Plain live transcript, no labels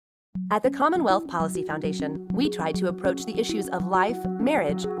At the Commonwealth Policy Foundation, we try to approach the issues of life,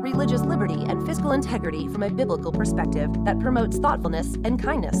 marriage, religious liberty, and fiscal integrity from a biblical perspective that promotes thoughtfulness and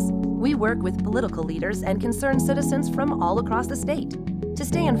kindness. We work with political leaders and concerned citizens from all across the state. To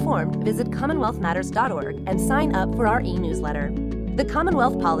stay informed, visit CommonwealthMatters.org and sign up for our e-newsletter. The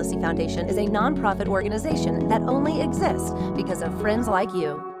Commonwealth Policy Foundation is a nonprofit organization that only exists because of friends like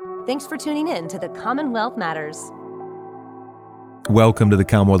you. Thanks for tuning in to the Commonwealth Matters. Welcome to the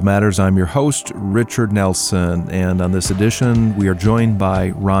Commonwealth Matters. I'm your host, Richard Nelson, and on this edition, we are joined by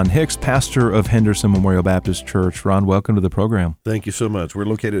Ron Hicks, pastor of Henderson Memorial Baptist Church. Ron, welcome to the program. Thank you so much. We're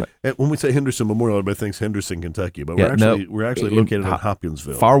located, when we say Henderson Memorial, everybody thinks Henderson, Kentucky, but we're actually located in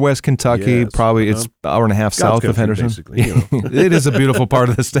Hopkinsville. Far west Kentucky, yes, probably it's an hour and a half south of Henderson. Basically, you know. It is a beautiful part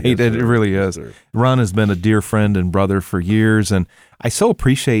of the state. Yes, it really is. Yes, Ron has been a dear friend and brother for years, and I so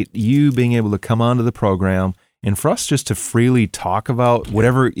appreciate you being able to come onto the program and for us just to freely talk about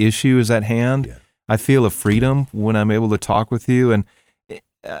whatever issue is at hand. Yeah. I feel a freedom when I'm able to talk with you. And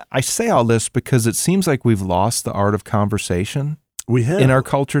I say all this because it seems like we've lost the art of conversation. We have. In our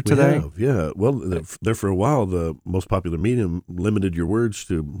culture today. We have, yeah. Well, there for a while, the most popular medium limited your words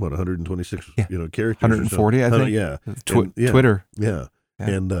to, 126 characters? 140, I think. Yeah. Twitter. Yeah.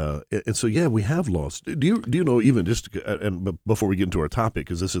 And so, we have lost. Do you know, even just, and before we get into our topic,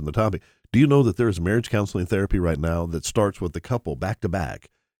 because this isn't the topic, do you know that there is marriage counseling therapy right now that starts with the couple back to back,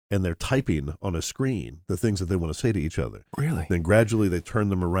 and they're typing on a screen the things that they want to say to each other? Really? Then gradually they turn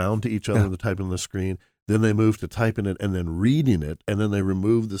them around to each other and they type on the screen. Then they move to typing it and then reading it, and then they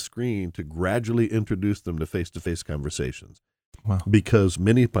remove the screen to gradually introduce them to face-to-face conversations. Wow. Because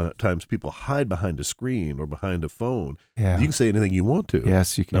many times people hide behind a screen or behind a phone. Yeah. You can say anything you want to.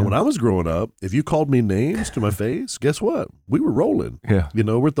 Yes, you can. Now, when I was growing up, if you called me names to my face, guess what? We were rolling. Yeah.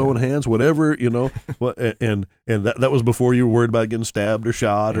 We're throwing hands, whatever, Well, and that was before you were worried about getting stabbed or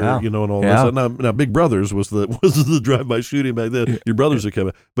shot or, and all this. Now, Big Brothers was the drive-by shooting back then. Your brothers are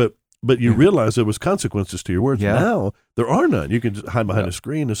coming. But you realize there was consequences to your words. Yeah. Now, there are none. You can just hide behind a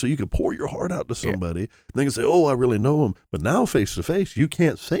screen, and so you can pour your heart out to somebody, and they can say, oh, I really know him. But now, face-to-face, you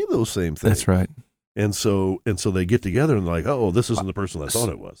can't say those same things. That's right. And so they get together, and they're like, oh, this isn't the person I thought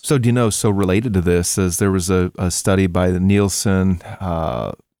it was. So do you know, so related to this, is there was a study by the Nielsen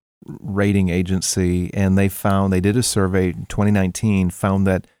rating agency, and they did a survey in 2019, found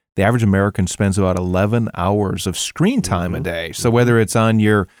that the average American spends about 11 hours of screen time a day. So whether it's on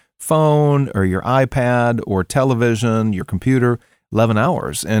your phone or your iPad or television, your computer, 11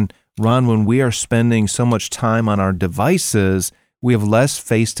 hours. And Ron, when we are spending so much time on our devices, we have less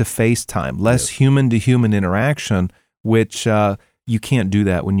face-to-face time, less human-to-human interaction, which you can't do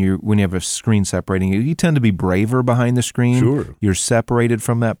that when you have a screen separating you. You tend to be braver behind the screen. Sure. You're separated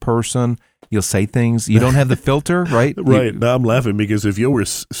from that person. You'll say things. You don't have the filter, right? Right. Now I'm laughing because if you were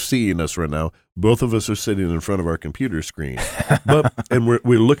seeing us right now, both of us are sitting in front of our computer screen, and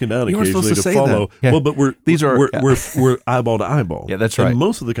we're looking down occasionally to follow. Yeah. Well, but we're eyeball to eyeball. Yeah, that's right. And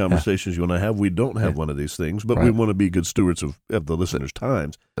most of the conversations you and I have, we don't have one of these things, but we want to be good stewards of the listeners'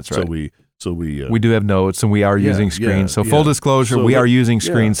 times. That's right. So we do have notes, and we are using screens. So full disclosure, we are using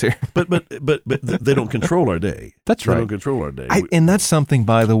screens here. But they don't control our day. That's right. They don't control our day. And that's something,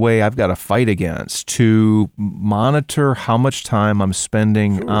 by the way, I've got to fight against, to monitor how much time I'm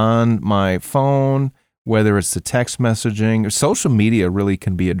spending on my phone, whether it's the text messaging. Social media really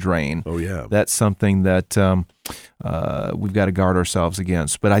can be a drain. Oh, yeah. That's something that we've got to guard ourselves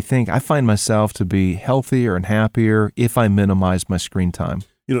against. But I think I find myself to be healthier and happier if I minimize my screen time.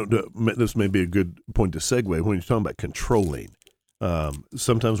 This may be a good point to segue when you're talking about controlling.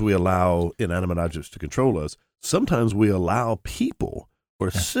 Sometimes we allow inanimate objects to control us. Sometimes we allow people or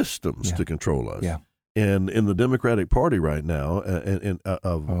systems to control us. Yeah. And in the Democratic Party right now,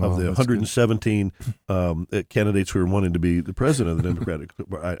 of the 117 candidates who are wanting to be the president of the Democratic,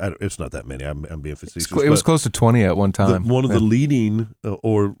 it's not that many. I'm being facetious. It was close to 20 at one time. One of the leading,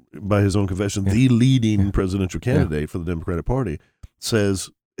 or by his own confession, the leading presidential candidate for the Democratic Party says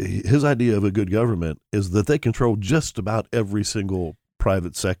his idea of a good government is that they control just about every single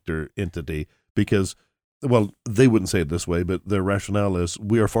private sector entity because, well, they wouldn't say it this way, but their rationale is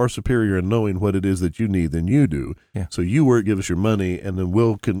we are far superior in knowing what it is that you need than you do. Yeah. So you work, give us your money, and then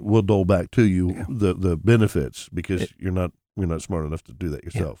we'll dole back to you the benefits because you're not smart enough to do that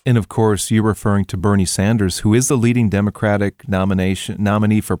yourself. And of course, you're referring to Bernie Sanders, who is the leading Democratic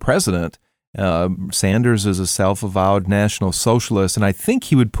nominee for president. Sanders is a self-avowed national socialist, and I think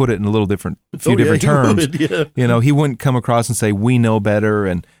he would put it in a different terms. He wouldn't come across and say, we know better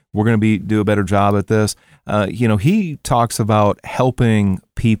and we're going to do a better job at this. He talks about helping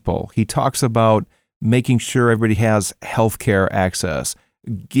people. He talks about making sure everybody has health care access,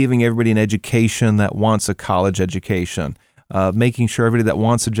 giving everybody an education that wants a college education, making sure everybody that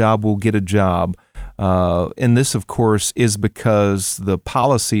wants a job will get a job. And this, of course, is because the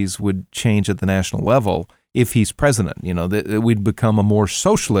policies would change at the national level if he's president. We'd become a more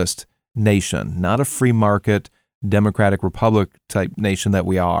socialist nation, not a free market, democratic republic type nation that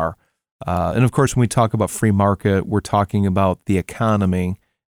we are. And of course, when we talk about free market, we're talking about the economy.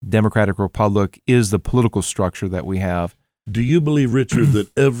 Democratic republic is the political structure that we have. Do you believe, Richard,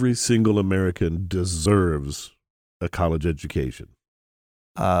 that every single American deserves a college education?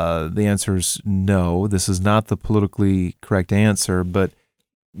 The answer is no. This is not the politically correct answer, but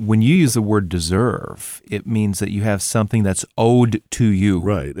when you use the word deserve, it means that you have something that's owed to you.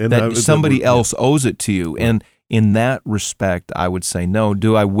 Right. And that somebody else owes it to you. Right. And in that respect, I would say no.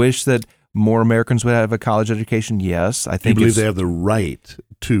 Do I wish that more Americans would have a college education? Yes. I think. Do you believe they have the right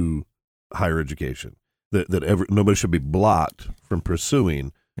to higher education? That nobody should be blocked from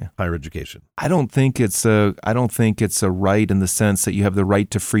pursuing higher education. I don't think it's a right in the sense that you have the right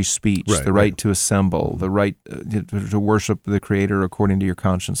to free speech, the right to assemble, the right to worship the Creator according to your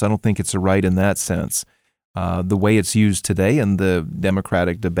conscience. I don't think it's a right in that sense. The way it's used today in the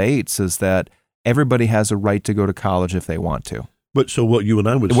Democratic debates is that everybody has a right to go to college if they want to. But so what you and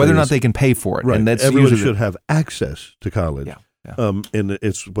I would say whether or not is, they can pay for it, right, and that's everyone should have access to college. Yeah. And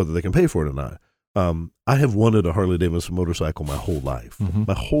it's whether they can pay for it or not. I have wanted a Harley Davidson motorcycle my whole life. Mm-hmm.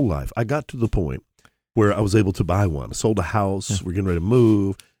 My whole life. I got to the point where I was able to buy one. I sold a house. We're getting ready to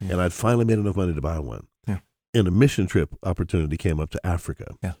move, and I'd finally made enough money to buy one. Yeah. And a mission trip opportunity came up to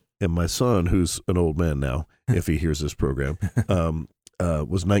Africa. Yeah. And my son, who's an old man now, if he hears this program,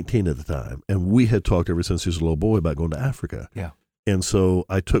 was 19 at the time. And we had talked ever since he was a little boy about going to Africa. Yeah. And so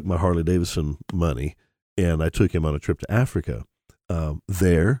I took my Harley Davidson money, and I took him on a trip to Africa.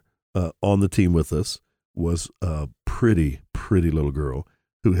 There, on the team with us, was a pretty little girl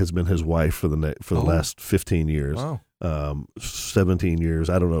who has been his wife for the last 15 years, 17 years.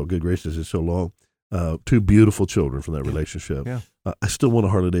 I don't know. Good gracious, it's so long. Two beautiful children from that relationship. Yeah. I still want a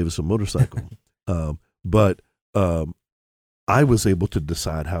Harley Davidson motorcycle, but I was able to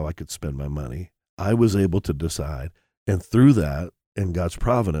decide how I could spend my money. I was able to decide, and through that, in God's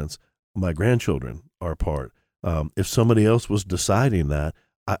providence, my grandchildren are a part. If somebody else was deciding that,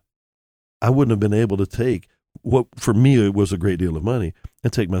 I wouldn't have been able to take what for me it was a great deal of money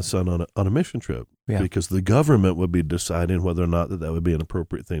and take my son on a mission trip because the government would be deciding whether or not that would be an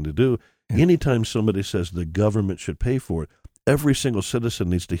appropriate thing to do. Yeah. Anytime somebody says the government should pay for it, every single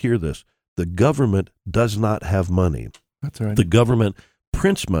citizen needs to hear this. The government does not have money. That's right. The government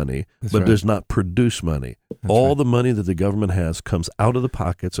prints money, but does not produce money. All the money that the government has comes out of the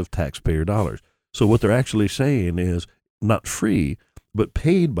pockets of taxpayer dollars. So what they're actually saying is not free, but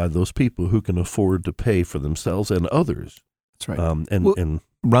paid by those people who can afford to pay for themselves and others. That's right. And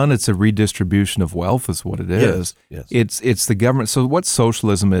Ron, it's a redistribution of wealth is what it is. Yes. It's the government. So what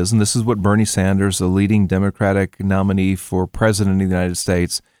socialism is, and this is what Bernie Sanders, the leading Democratic nominee for president of the United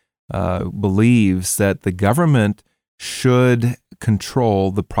States, believes, that the government should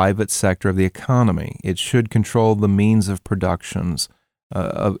control the private sector of the economy. It should control the means of productions.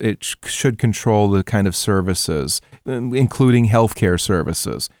 It should control the kind of services, including healthcare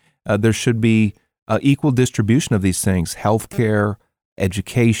services. There should be equal distribution of these things: healthcare,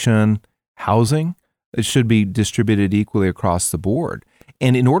 education, housing. It should be distributed equally across the board.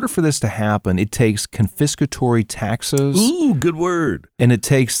 And in order for this to happen, it takes confiscatory taxes. Ooh, good word. And it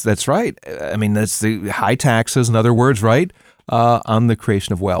takes, that's right. I mean, that's the high taxes, in other words, right? On the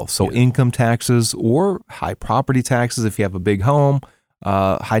creation of wealth. So income taxes or high property taxes if you have a big home.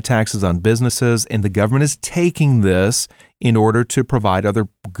 High taxes on businesses, and the government is taking this in order to provide other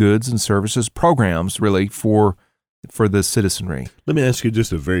goods and services, programs, really, for the citizenry. Let me ask you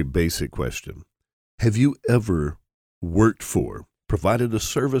just a very basic question. Have you ever provided a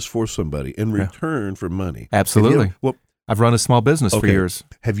service for somebody in return for money? Absolutely. I've run a small business for years.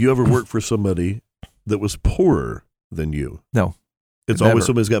 Have you ever worked for somebody that was poorer than you? No. It's always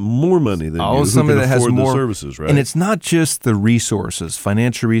somebody's got more money than you, somebody that has more services, right? And it's not just the resources,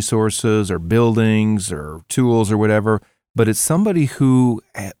 financial resources or buildings or tools or whatever, but it's somebody who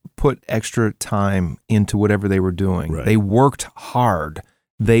put extra time into whatever they were doing. Right. They worked hard.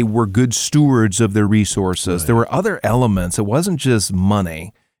 They were good stewards of their resources. Right. There were other elements. It wasn't just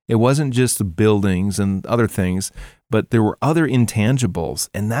money. It wasn't just the buildings and other things, but there were other intangibles.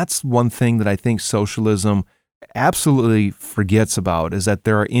 And that's one thing that I think socialism absolutely forgets about, is that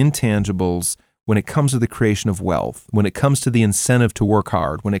there are intangibles when it comes to the creation of wealth, when it comes to the incentive to work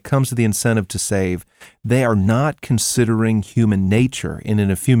hard, when it comes to the incentive to save. They are not considering human nature. And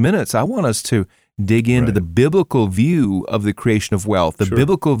in a few minutes, I want us to dig into Right. the biblical view of the creation of wealth, the Sure.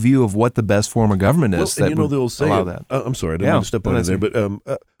 biblical view of what the best form of government is. Well, and that the old would saying, allow that. I'm sorry, I didn't Yeah. mean to step No, on you that's there,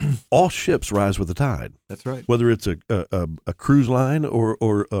 but all ships rise with the tide. That's right. Whether it's a cruise line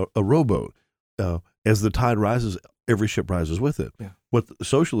or a rowboat. As the tide rises, every ship rises with it. Yeah. What the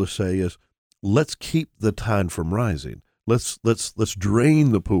socialists say is, let's keep the tide from rising. Let's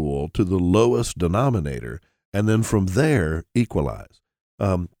drain the pool to the lowest denominator, and then from there equalize.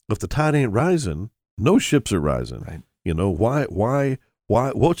 If the tide ain't rising, no ships are rising. Right. Why?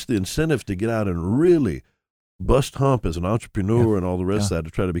 What's the incentive to get out and really bust hump as an entrepreneur and all the rest of that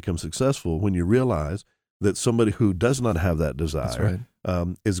to try to become successful when you realize that somebody who does not have that desire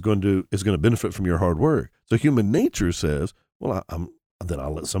is going to benefit from your hard work? So human nature says, well, then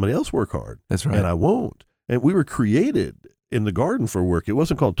I'll let somebody else work hard. That's right. And I won't. And we were created in the garden for work. It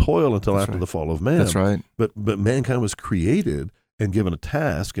wasn't called toil until That's after right. The fall of man. That's right. But mankind was created and given a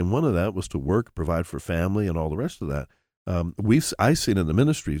task, and one of that was to work, provide for family, and all the rest of that. I've seen in the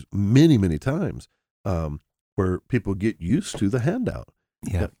ministries many times where people get used to the handout.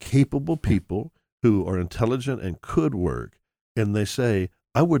 Yeah. Capable people who are intelligent and could work, and they say,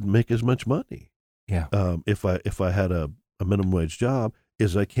 I wouldn't make as much money Yeah. if I had a minimum wage job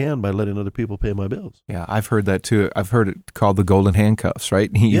as I can by letting other people pay my bills. Yeah, I've heard that too. I've heard it called the golden handcuffs,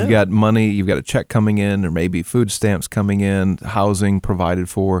 right? You've Yeah. got money, you've got a check coming in, or maybe food stamps coming in, housing provided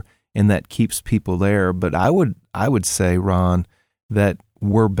for, and that keeps people there. But I would say, Ron, that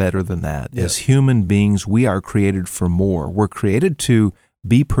we're better than that. Yeah. As human beings, we are created for more. We're created to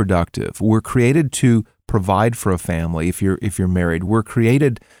be productive. We're created to provide for a family if you're married. We're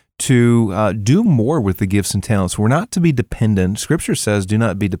created to do more with the gifts and talents. We're not to be dependent. Scripture says, do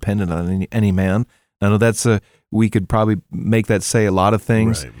not be dependent on any man. I know we could probably make that say a lot of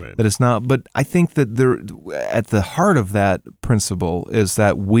things Right. that it's not, but I think that at the heart of that principle is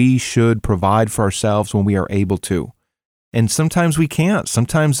that we should provide for ourselves when we are able to. And sometimes we can't.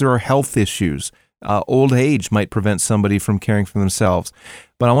 Sometimes there are health issues. Old age might prevent somebody from caring for themselves.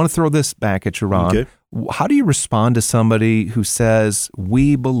 But I want to throw this back at you, Ron. Okay. How do you respond to somebody who says,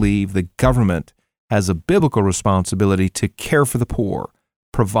 we believe the government has a biblical responsibility to care for the poor,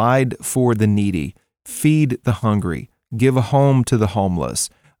 provide for the needy, feed the hungry, give a home to the homeless?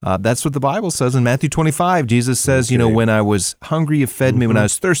 That's what the Bible says in Matthew 25. Jesus says, Okay. when I was hungry, you fed me. When I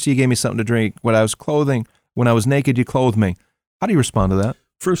was thirsty, you gave me something to drink. When I was naked, you clothed me. How do you respond to that?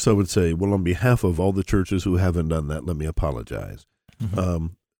 First, I would say, well, on behalf of all the churches who haven't done that, let me apologize.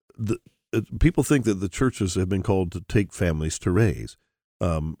 People think that the churches have been called to take families to raise.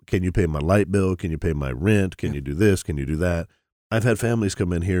 Can you pay my light bill? Can you pay my rent? Can you do this? Can you do that? I've had families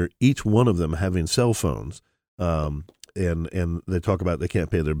come in here, each one of them having cell phones, and they talk about they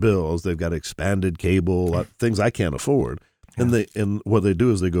can't pay their bills. They've got expanded cable, things I can't afford. Yeah. And what they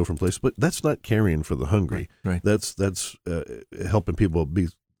do is they go from place, but that's not caring for the hungry. Right. That's helping people be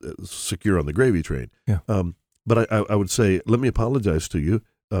secure on the gravy train. Yeah. But I would say, let me apologize to you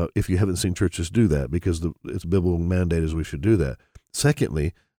if you haven't seen churches do that, because it's biblical mandate is we should do that.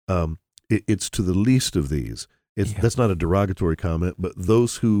 Secondly, it's to the least of these. That's not a derogatory comment, but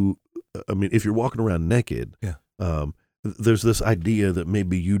those who, if you're walking around naked, there's this idea that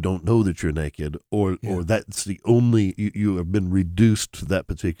maybe you don't know that you're naked, or that's the only, you have been reduced to that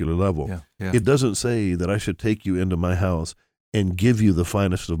particular level. Yeah. Yeah. It doesn't say that I should take you into my house and give you the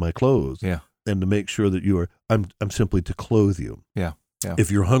finest of my clothes, and to make sure that I'm simply to clothe you. Yeah. Yeah.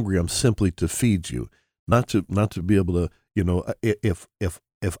 If you're hungry, I'm simply to feed you, not to be able to, if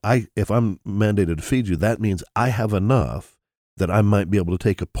I'm mandated to feed you, that means I have enough that I might be able to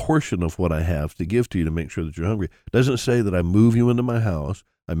take a portion of what I have to give to you to make sure that you're hungry. It doesn't say that I move you into my house,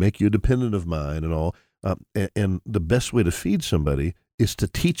 I make you a dependent of mine and all. And the best way to feed somebody is to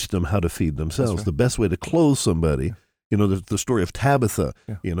teach them how to feed themselves. Right. The best way to clothe somebody, the story of Tabitha,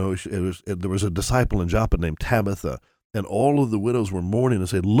 there was a disciple in Joppa named Tabitha, and all of the widows were mourning and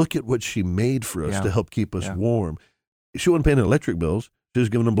said, look at what she made for us to help keep us warm. She wasn't paying electric bills. She was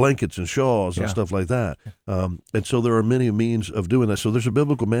giving them blankets and shawls and stuff like that. And so there are many means of doing that. So there's a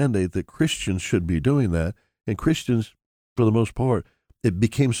biblical mandate that Christians should be doing that. And Christians, for the most part, it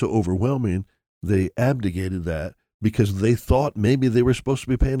became so overwhelming, they abdicated that because they thought maybe they were supposed to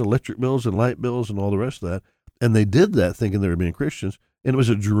be paying electric bills and light bills and all the rest of that. And they did that thinking they were being Christians. And it was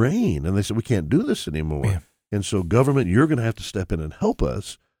a drain. And they said, we can't do this anymore. Yeah. And so government, you're going to have to step in and help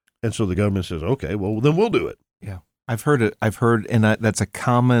us. And so the government says, okay, well, then we'll do it. Yeah. I've heard it. And that's a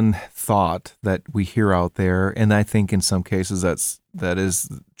common thought that we hear out there. And I think in some cases that is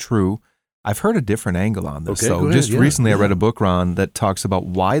true. I've heard a different angle on this. Okay, So go ahead. just recently I read a book, Ron, that talks about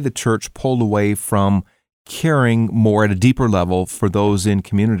why the church pulled away from caring more at a deeper level for those in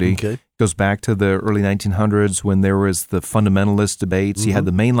community. Okay. Goes back to the early 1900s when there was the fundamentalist debates. You had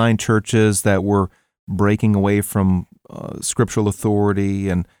the mainline churches that were breaking away from scriptural authority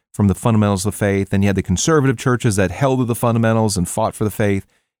and from the fundamentals of faith. And you had the conservative churches that held to the fundamentals and fought for the faith.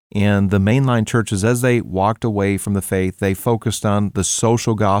 And the mainline churches, as they walked away from the faith, they focused on the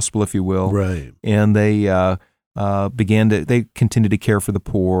social gospel, if you will. Right. And they they continued to care for the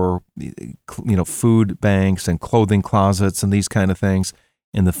poor, food banks and clothing closets and these kind of things.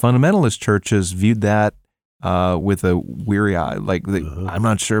 And the fundamentalist churches viewed that with a weary eye. Like, I'm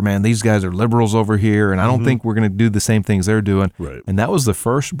not sure, man, these guys are liberals over here, and I don't think we're going to do the same things they're doing. Right. And that was the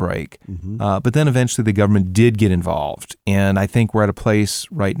first break. But then eventually the government did get involved. And I think we're at a place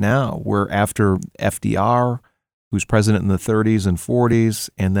right now where after FDR, who's president in the 30s and 40s,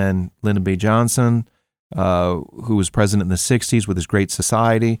 and then Lyndon B. Johnson, who was president in the 60s with his Great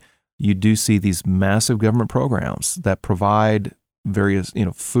Society, you do see these massive government programs that provide various,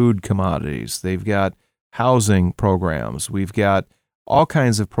 food commodities. They've got housing programs. We've got all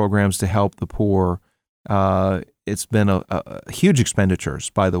kinds of programs to help the poor. It's been a huge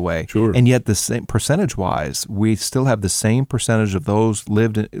expenditures, by the way. Sure. And yet the same percentage-wise, we still have the same percentage of those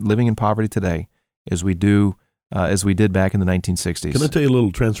living in poverty today as we did back in the 1960s. Can I tell you a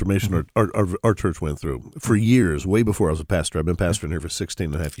little transformation our church went through? For years, way before I was a pastor, I've been pastoring here for 16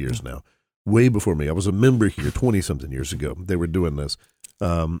 and a half years now. Way before me. I was a member here 20-something years ago. They were doing this.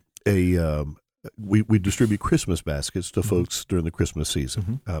 We distribute Christmas baskets to folks during the Christmas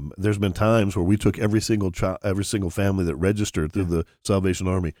season. There's been times where we took every single family that registered through the Salvation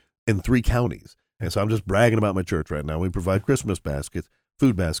Army in 3 counties. And so I'm just bragging about my church right now. We provide Christmas baskets,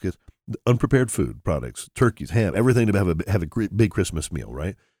 food baskets, unprepared food products, turkeys, ham, everything to have a great, big Christmas meal,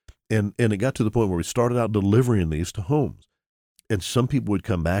 right? And it got to the point where we started out delivering these to homes. And some people would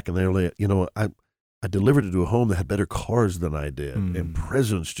come back and they're like, I delivered it to a home that had better cars than I did, and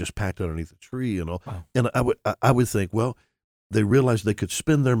presents just packed underneath the tree and all. Wow. And I would think, well, they realized they could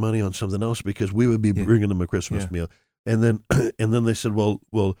spend their money on something else because we would be bringing them a Christmas meal. And then they said,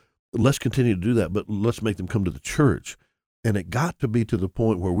 well, let's continue to do that, but let's make them come to the church. And it got to be to the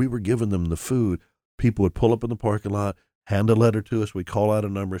point where we were giving them the food. People would pull up in the parking lot, hand a letter to us. We call out a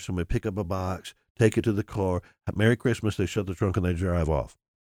number, somebody pick up a box, take it to the car. Merry Christmas. They shut the trunk and they drive off.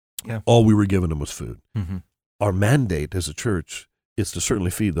 Yeah. All we were giving them was food. Our mandate as a church is to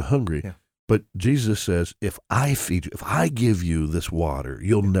certainly feed the hungry. Yeah. But Jesus says, if I feed you, if I give you this water,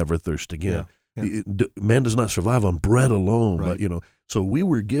 you'll never thirst again. Yeah. Yeah. Man does not survive on bread alone. Right. But, so we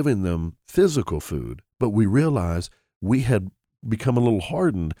were giving them physical food, but we realized we had become a little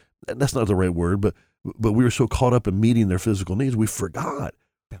hardened. That's not the right word, but we were so caught up in meeting their physical needs, we forgot.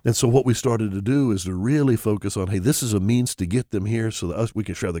 Yeah. And so what we started to do is to really focus on, hey, this is a means to get them here so that we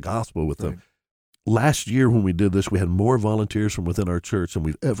can share the gospel with them. Last year when we did this, we had more volunteers from within our church than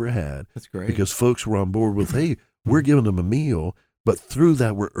we've ever had. That's great. Because folks were on board with, hey, we're giving them a meal, but through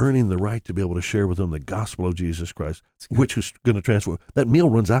that we're earning the right to be able to share with them the gospel of Jesus Christ, which is going to transform. That meal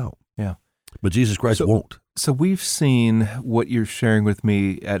runs out. Yeah. But Jesus Christ won't. So we've seen what you're sharing with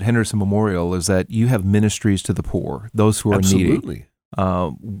me at Henderson Memorial is that you have ministries to the poor, those who are needy.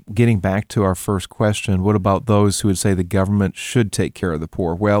 Getting back to our first question, what about those who would say the government should take care of the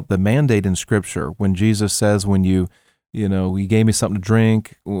poor? Well, the mandate in Scripture, when Jesus says, when you gave me something to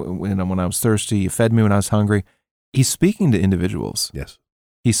drink, when I was thirsty, you fed me when I was hungry, he's speaking to individuals. Yes.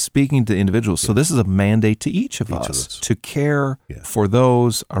 He's speaking to individuals. Yes. So this is a mandate to each of us to care for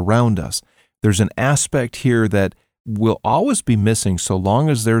those around us. There's an aspect here that will always be missing so long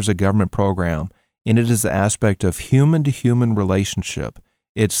as there's a government program, and it is the aspect of human-to-human relationship.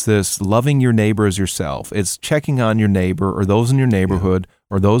 It's this loving your neighbor as yourself. It's checking on your neighbor or those in your neighborhood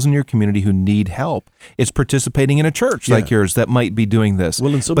or those in your community who need help. It's participating in a church like yours that might be doing this.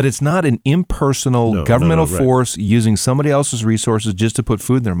 But it's not an impersonal governmental force using somebody else's resources just to put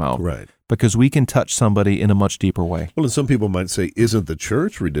food in their mouth. Right. Because we can touch somebody in a much deeper way. Well, and some people might say, isn't the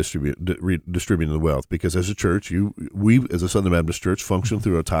church redistributing the wealth? Because as a church, we as a Southern Baptist Church function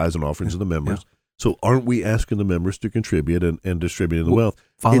through our tithes and offerings of the members. Yeah. So aren't we asking the members to contribute and distributing the wealth?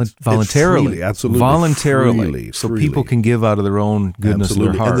 Voluntarily. Freely, absolutely. Voluntarily. So people can give out of their own goodness of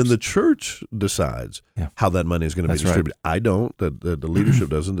their hearts. And then the church decides how that money is going to be distributed. Right. I don't. The leadership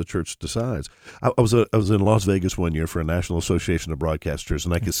doesn't. The church decides. I was in Las Vegas one year for a National Association of Broadcasters,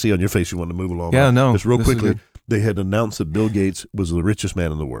 and I could see on your face you want to move along. Yeah, no. Just real quickly, they had announced that Bill Gates was the richest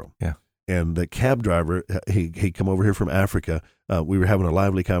man in the world. Yeah. And the cab driver, he come over here from Africa. We were having a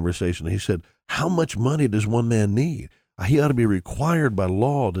lively conversation. He said, how much money does one man need? He ought to be required by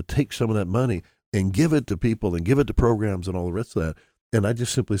law to take some of that money and give it to people and give it to programs and all the rest of that. And I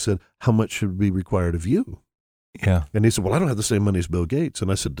just simply said, how much should be required of you? Yeah. And he said, well, I don't have the same money as Bill Gates.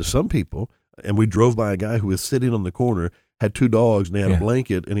 And I said, to some people, and we drove by a guy who was sitting on the corner, had 2 dogs, and he had a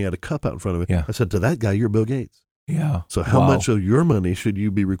blanket, and he had a cup out in front of him. Yeah. I said, to that guy, you're Bill Gates. Yeah. So how much of your money should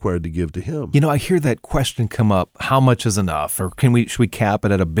you be required to give to him? You know, I hear that question come up, how much is enough? Or should we cap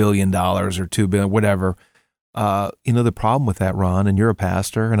it at $1 billion or $2 billion, whatever? The problem with that, Ron, and you're a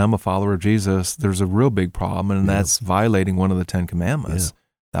pastor and I'm a follower of Jesus, there's a real big problem, and that's violating one of the 10 commandments.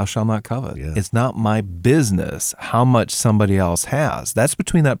 Thou shalt not covet. Yeah. It's not my business how much somebody else has. That's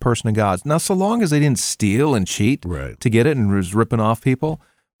between that person and God. Now, so long as they didn't steal and cheat to get it and was ripping off people,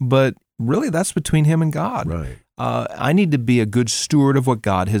 but really that's between him and God. Right. I need to be a good steward of what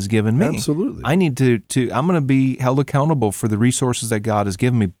God has given me. Absolutely. I need I'm going to be held accountable for the resources that God has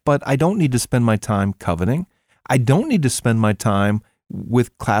given me, but I don't need to spend my time coveting. I don't need to spend my time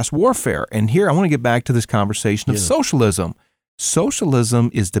with class warfare. And here I want to get back to this conversation of socialism. Socialism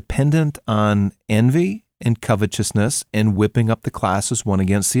is dependent on envy and covetousness and whipping up the classes one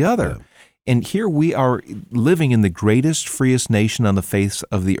against the other. Yeah. And here we are living in the greatest, freest nation on the face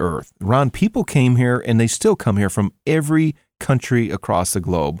of the earth. Ron, people came here, and they still come here from every country across the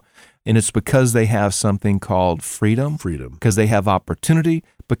globe. And it's because they have something called freedom. Freedom. Because they have opportunity,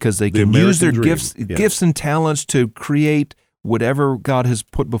 because they can use their gifts and talents to create whatever God has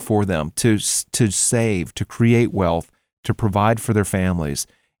put before them, to save, to create wealth, to provide for their families.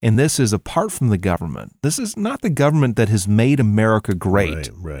 And this is apart from the government. This is not the government that has made America great.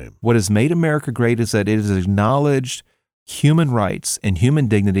 Right. What has made America great is that it has acknowledged human rights and human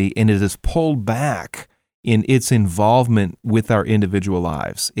dignity, and it has pulled back in its involvement with our individual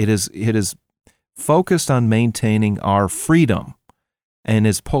lives. It is focused on maintaining our freedom and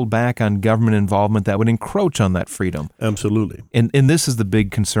is pulled back on government involvement that would encroach on that freedom. Absolutely. And this is the big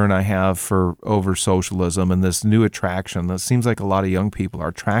concern I have over socialism and this new attraction. It seems like a lot of young people are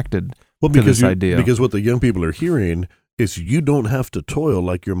attracted to this idea. Because what the young people are hearing is you don't have to toil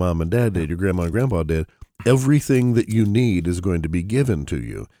like your mom and dad did, your grandma and grandpa did. Everything that you need is going to be given to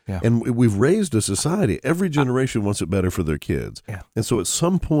you. Yeah. And we've raised a society. Every generation wants it better for their kids. Yeah. And so at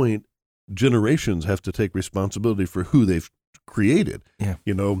some point, generations have to take responsibility for who they've created. Yeah.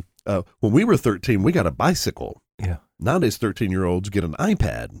 When we were 13, we got a bicycle. Yeah. Nowadays, 13-year-olds get an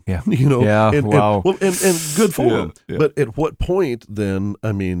iPad. Yeah. Yeah. Wow. And good for them. Yeah. But at what point then?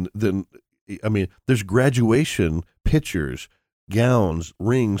 There's graduation pictures, gowns,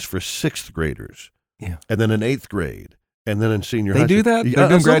 rings for 6th graders. Yeah. And then in 8th grade. And then in senior high school. They do that? They're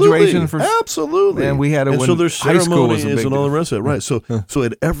doing graduation for... Absolutely. And we had it when so there's high school was ceremonies and all the rest of it. Right. So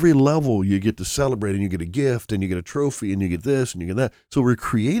at every level, you get to celebrate, and you get a gift, and you get a trophy, and you get this, and you get that. So we're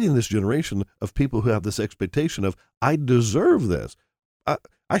creating this generation of people who have this expectation of, I deserve this.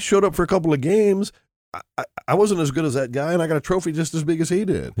 I showed up for a couple of games. I wasn't as good as that guy, and I got a trophy just as big as he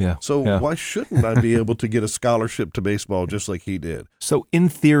did. Yeah. So why shouldn't I be able to get a scholarship to baseball just like he did? So in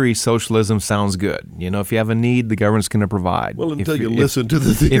theory, socialism sounds good. If you have a need, the government's going to provide. Well, until you listen to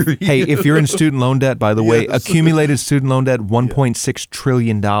the theory. If you're in student loan debt, by the way, accumulated student loan debt, $1.6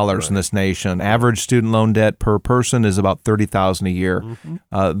 trillion in this nation. Average student loan debt per person is about $30,000 a year.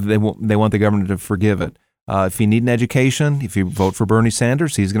 Mm-hmm. They want the government to forgive it. If you need an education, if you vote for Bernie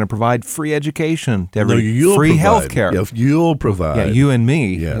Sanders, he's going to provide free education to free health care. Yeah, you'll provide. Yeah, you and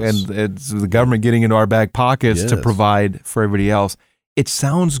me. Yes. And it's the government getting into our back pockets to provide for everybody else. It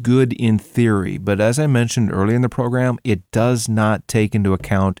sounds good in theory, but as I mentioned earlier in the program, it does not take into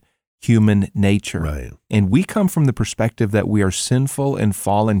account human nature. Right. And we come from the perspective that we are sinful and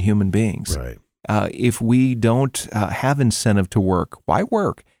fallen human beings. Right. If we don't have incentive to work, why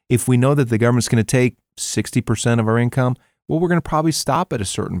work? If we know that the government's going to take 60% of our income, well, we're going to probably stop at a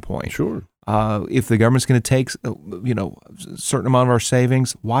certain point. Sure. If the government's going to take, a certain amount of our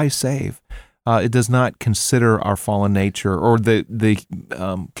savings, why save? It does not consider our fallen nature or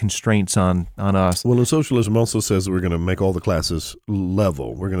the constraints on us. Well, and socialism also says that we're going to make all the classes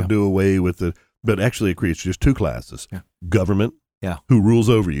level. We're going to do away with but actually it creates just 2 classes: government, who rules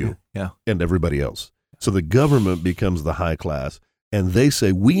over you, and everybody else. So the government becomes the high class. And they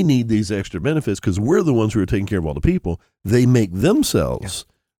say, we need these extra benefits because we're the ones who are taking care of all the people. They make themselves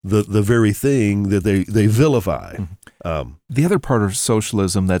the very thing that they vilify. Mm-hmm. The other part of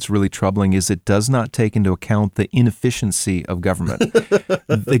socialism that's really troubling is it does not take into account the inefficiency of government.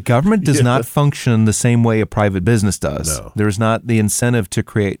 The government does not function the same way a private business does. No. There is not the incentive to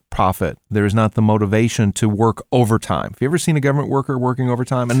create profit. There is not the motivation to work overtime. Have you ever seen a government worker working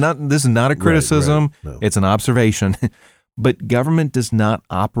overtime? And this is not a criticism. Right. No. It's an observation. But government does not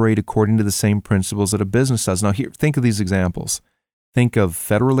operate according to the same principles that a business does. Now, here, think of these examples. Think of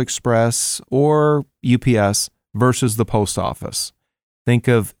Federal Express or UPS versus the post office. Think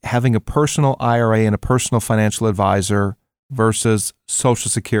of having a personal IRA and a personal financial advisor versus Social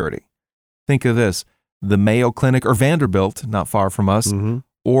Security. Think of this, the Mayo Clinic or Vanderbilt, not far from us, Mm-hmm.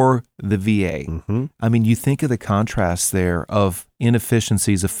 or the VA. Mm-hmm. I mean, you think of the contrast there of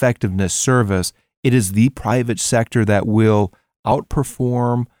inefficiencies, effectiveness, service. It is the private sector that will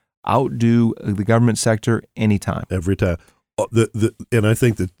outperform, outdo the government sector anytime. Every time. And I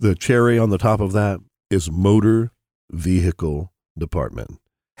think that the cherry on the top of that is motor vehicle department.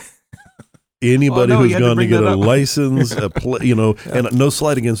 Anybody who's gone to get a license, and no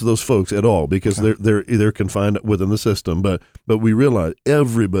slight against those folks at all, because they're confined within the system. But we realize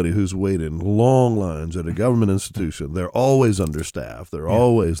everybody who's waiting long lines at a government institution, they're always understaffed. They're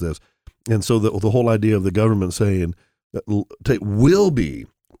always this, and so the whole idea of the government saying that will be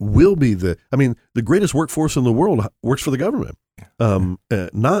the greatest workforce in the world works for the government.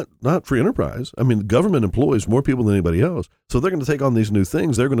 Not free enterprise. I mean, government employs more people than anybody else. So they're going to take on these new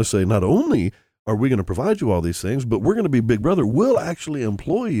things. They're going to say, not only are we going to provide you all these things, but we're going to be big brother. We'll actually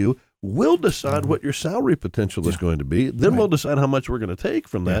employ you. We'll decide what your salary potential is going to be. Then we'll decide how much we're going to take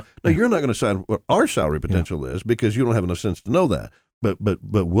from that. Now, you're not going to decide what our salary potential is because you don't have enough sense to know that. But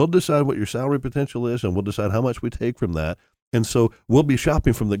we'll decide what your salary potential is, and we'll decide how much we take from that. And so we'll be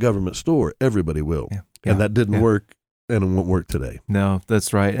shopping from the government store. Everybody will. And that didn't work. And it won't work today. No,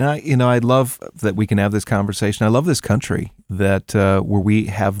 that's right. And I love that we can have this conversation. I love this country that where we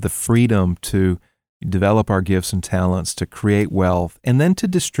have the freedom to develop our gifts and talents, to create wealth, and then to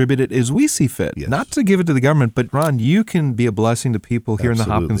distribute it as we see fit. Yes. Not to give it to the government, but Ron, you can be a blessing to people here in the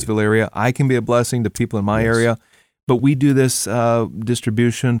Hopkinsville area. I can be a blessing to people in my area. But we do this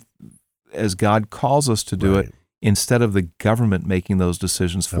distribution as God calls us to do it, instead of the government making those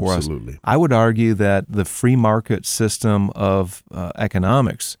decisions for us. I would argue that the free market system of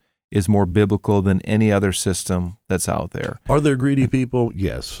economics is more biblical than any other system that's out there. Are there greedy people?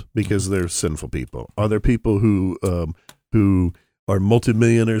 Yes, because they're sinful people. Are there people who are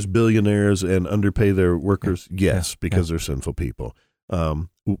multimillionaires, billionaires, and underpay their workers? Yes, because they're sinful people.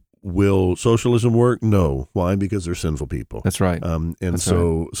 Will socialism work? No. Why? Because they're sinful people. That's right.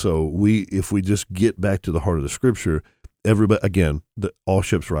 If we just get back to the heart of the Scripture, everybody again, all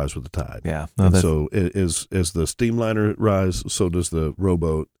ships rise with the tide. Yeah. So as the steamliner rise, so does the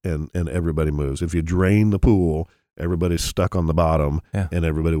rowboat, and everybody moves. If you drain the pool, everybody's stuck on the bottom, and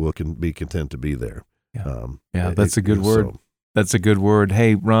everybody can be content to be there. That's a good word. That's a good word.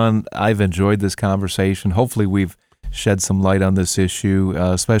 Hey, Ron, I've enjoyed this conversation. Hopefully, we've shed some light on this issue,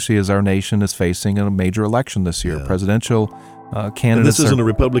 especially as our nation is facing a major election this year. Presidential candidates. And this isn't a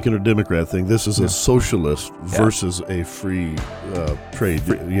Republican or Democrat thing. This is a socialist versus a free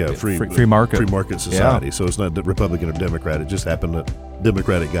free market society. So it's not Republican or Democrat. It just happened that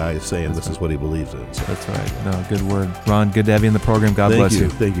Democratic guy is saying this is what he believes in. So. That's right. No, good word. Ron, good to have you in the program. God bless you.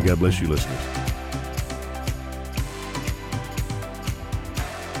 Thank you. God bless you, listeners.